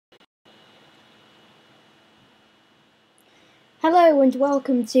Hello and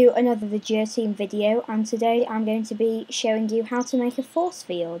welcome to another The Team video, and today I'm going to be showing you how to make a force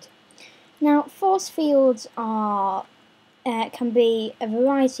field. Now, force fields can be a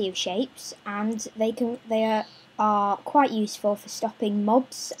variety of shapes, and they are quite useful for stopping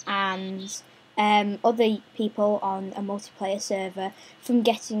mobs and other people on a multiplayer server from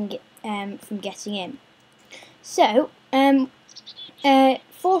getting in. So,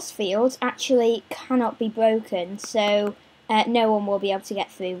 force fields actually cannot be broken, so no one will be able to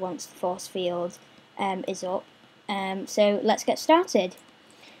get through once the force field is up. So let's get started.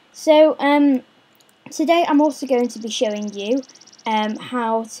 So today I'm also going to be showing you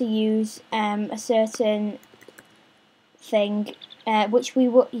how to use a certain thing which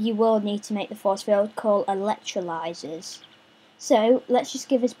you will need to make the force field, called Electrolyzers. So let's just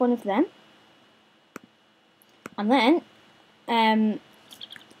give us one of them, and then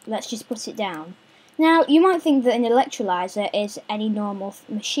let's just put it down. Now, you might think that an electrolyzer is any normal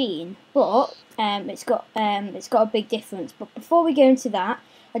machine, but it's got a big difference. But before we go into that,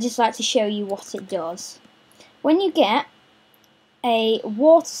 I'd just like to show you what it does. When you get a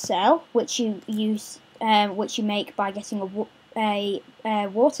water cell, which you make by getting a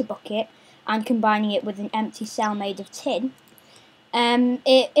water bucket and combining it with an empty cell made of tin,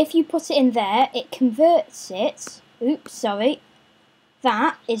 if you put it in there, it converts it. Oops, sorry.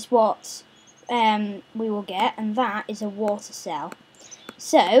 That is what we will get, and that is a water cell.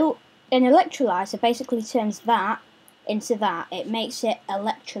 So an electrolyzer basically turns that into that. It makes it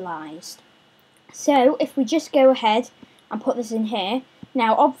electrolyzed. So if we just go ahead and put this in here,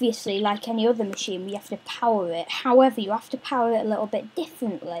 now obviously like any other machine we have to power it. However, you have to power it a little bit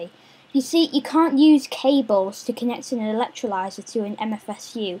differently. You see, you can't use cables to connect an electrolyzer to an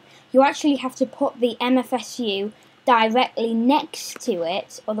MFSU. You actually have to put the MFSU directly next to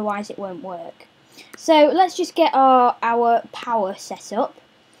it, otherwise it won't work. So let's just get our power set up.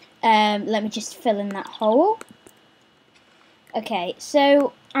 Let me just fill in that hole. Okay,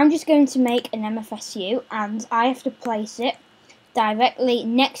 so I'm just going to make an MFSU, and I have to place it directly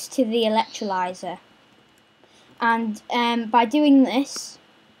next to the electrolyzer. And by doing this,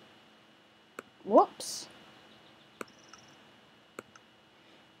 whoops,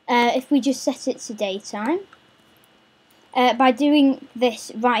 if we just set it to daytime, by doing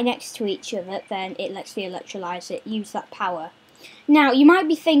this right next to each other, then it lets the electrolyzer use that power. Now, you might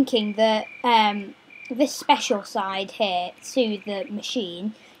be thinking that this special side here to the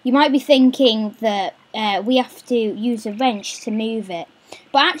machine, you might be thinking that we have to use a wrench to move it.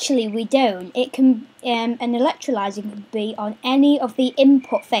 But actually we don't. It can an electrolyzer can be on any of the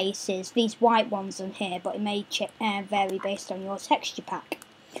input faces, these white ones on here, but it may vary based on your texture pack.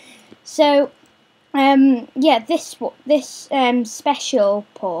 So yeah, this special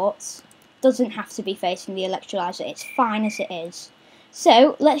port doesn't have to be facing the electrolyzer. It's fine as it is.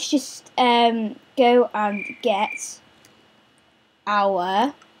 So let's just go and get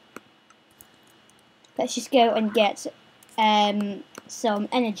our. Let's just go and get some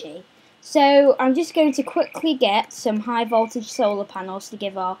energy. So I'm just going to quickly get some high voltage solar panels to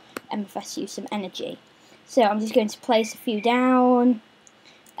give our MFSU some energy. So I'm just going to place a few down.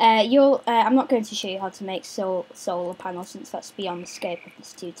 I'm not going to show you how to make solar panels, since that's beyond the scope of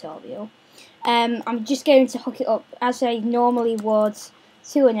this tutorial. I'm just going to hook it up as I normally would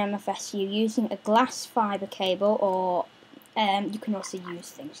to an MFSU using a glass fibre cable, or you can also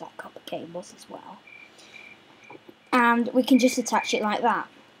use things like copper cables as well. And we can just attach it like that.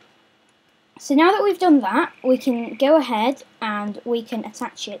 So now that we've done that, we can go ahead and we can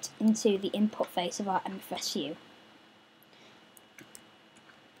attach it into the input face of our MFSU.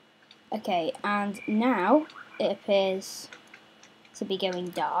 Okay, and now it appears to be going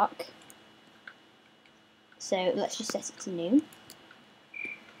dark. So let's just set it to noon.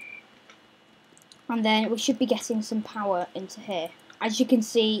 And then we should be getting some power into here. As you can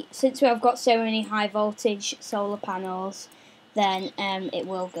see, since we've got so many high voltage solar panels, then it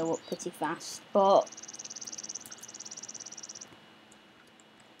will go up pretty fast. But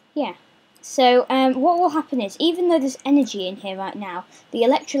yeah. So what will happen is, even though there's energy in here right now, the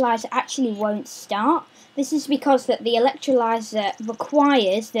electrolyzer actually won't start. This is because that the electrolyzer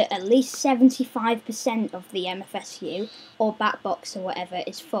requires that at least 75% of the MFSU, or back box or whatever,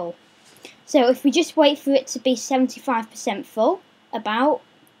 is full. So if we just wait for it to be 75% full, about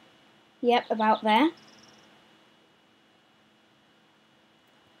there.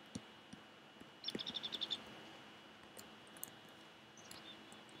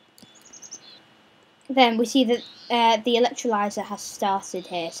 Then we see that the electrolyzer has started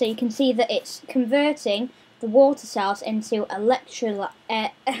here. So you can see that it's converting the water cells into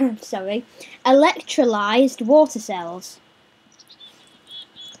electrolyzed water cells.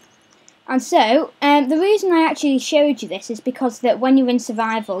 And so, the reason I actually showed you this is because that when you're in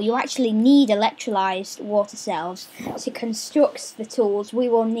survival, you actually need electrolyzed water cells to construct the tools we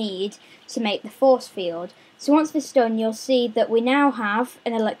will need to make the force field. So once this is done, you'll see that we now have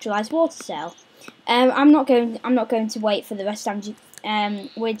an electrolyzed water cell. I'm not going to wait for the rest.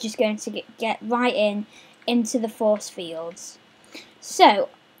 We're just going to get right into the force fields. So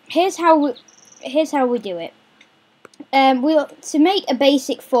here's how we do it. To make a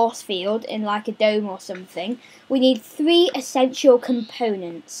basic force field in like a dome or something, we need 3 essential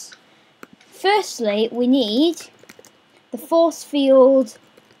components. Firstly, we need the force field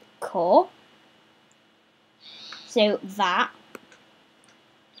core. So that.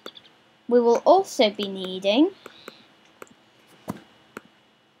 We will also be needing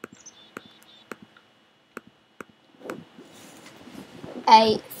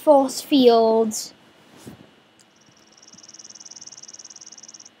a force field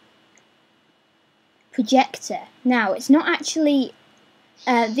projector. Now, it's not actually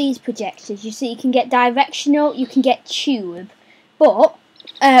these projectors. You see, you can get directional, you can get tube, but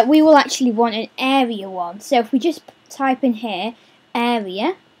we will actually want an area one. So if we just type in here,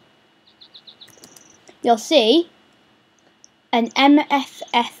 area, you'll see an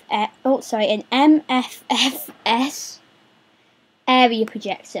MFFS area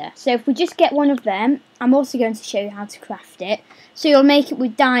projector. So if we just get one of them, I'm also going to show you how to craft it. So you'll make it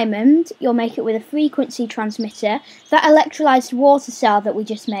with diamond, you'll make it with a frequency transmitter, that electrolyzed water cell that we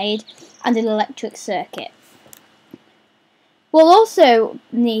just made, and an electric circuit. We'll also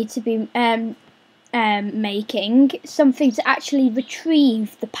need to be making something to actually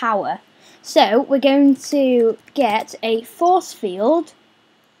retrieve the power. So we're going to get a force field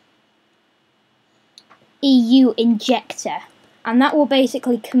EU injector, and that will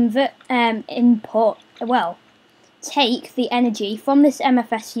basically convert take the energy from this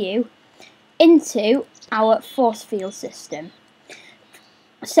MFSU into our force field system.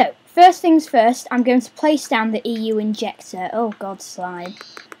 So first things first, I'm going to place down the EU injector. Oh god, slime.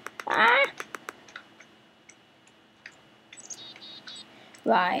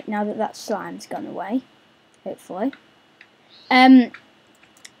 Right, now that slime's gone away, hopefully.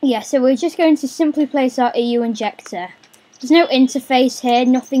 Yeah, so we're just going to simply place our EU injector. There's no interface here,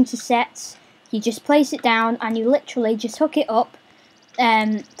 nothing to set. You just place it down and you literally just hook it up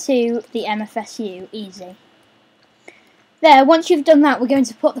to the MFSU, easy. There, once you've done that, we're going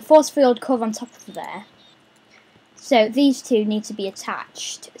to put the force field core on top of there. So these two need to be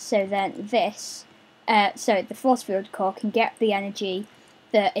attached, so then this, so the force field core can get the energy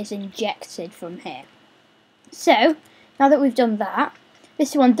that is injected from here. So, now that we've done that,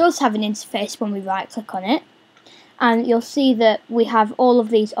 this one does have an interface when we right click on it, and you'll see that we have all of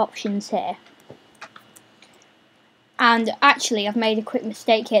these options here. And actually, I've made a quick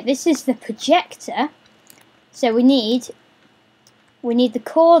mistake here. This is the projector, so we need the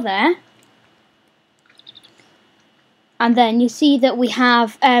core there, and then you see that we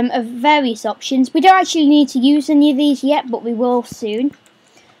have various options. We don't actually need to use any of these yet, but we will soon.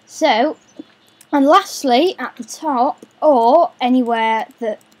 So, and lastly, at the top, or anywhere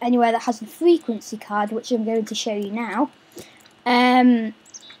that has the frequency card, which I'm going to show you now,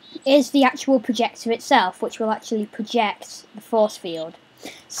 is the actual projector itself, which will actually project the force field.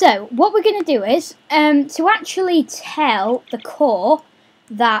 So, what we're going to do is, to actually tell the core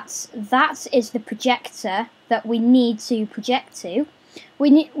that is the projector that we need to project to, we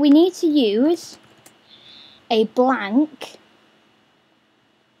need to use a blank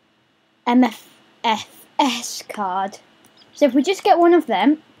MFS card. So if we just get one of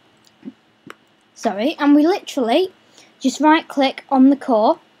them, and we literally just right click on the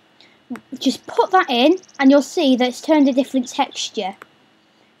core, just put that in, and you'll see that it's turned a different texture.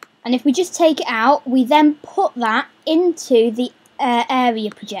 And if we just take it out, we then put that into the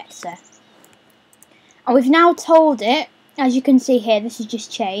area projector. And we've now told it, as you can see here, this has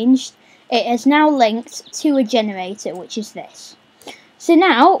just changed. It is now linked to a generator, which is this. So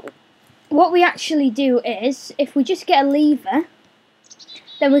now, what we actually do is, if we just get a lever,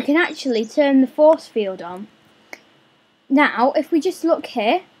 then we can actually turn the force field on. Now, if we just look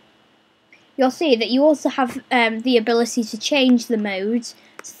here, you'll see that you also have the ability to change the modes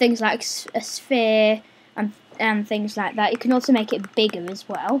to things like a sphere and things like that. You can also make it bigger as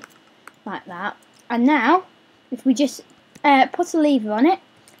well, like that. And now, if we just put a lever on it,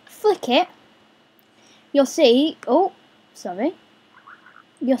 flick it, you'll see, you'll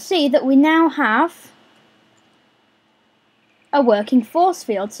see that we now have a working force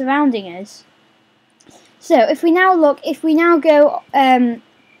field surrounding us. So if we now go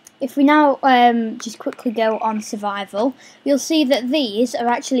if we now just quickly go on survival, you'll see that these are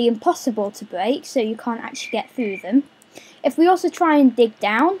actually impossible to break, so you can't actually get through them. If we also try and dig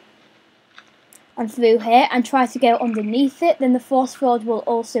down and through here and try to go underneath it, then the force field will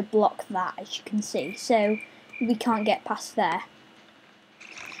also block that, as you can see, so we can't get past there.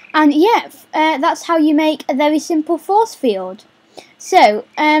 And yeah, that's how you make a very simple force field. So,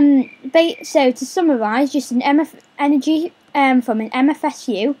 to summarise, just an energy from an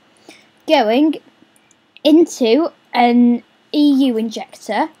MFSU going into an EU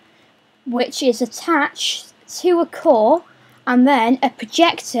injector, which is attached to a core, and then a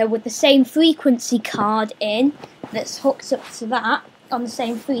projector with the same frequency card in that's hooked up to that on the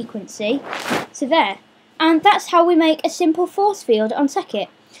same frequency to there. And that's how we make a simple force field on Tekkit.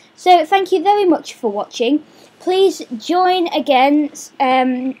 So thank you very much for watching. Please join again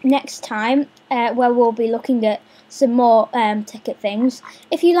next time where we'll be looking at some more Tekkit things.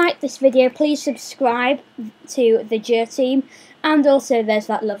 If you like this video, please subscribe to the Jur team, and also there's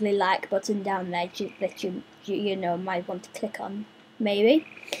that lovely like button down there that you know might want to click on, maybe.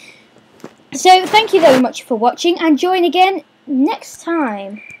 So thank you very much for watching, and join again next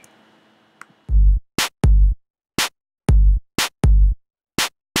time.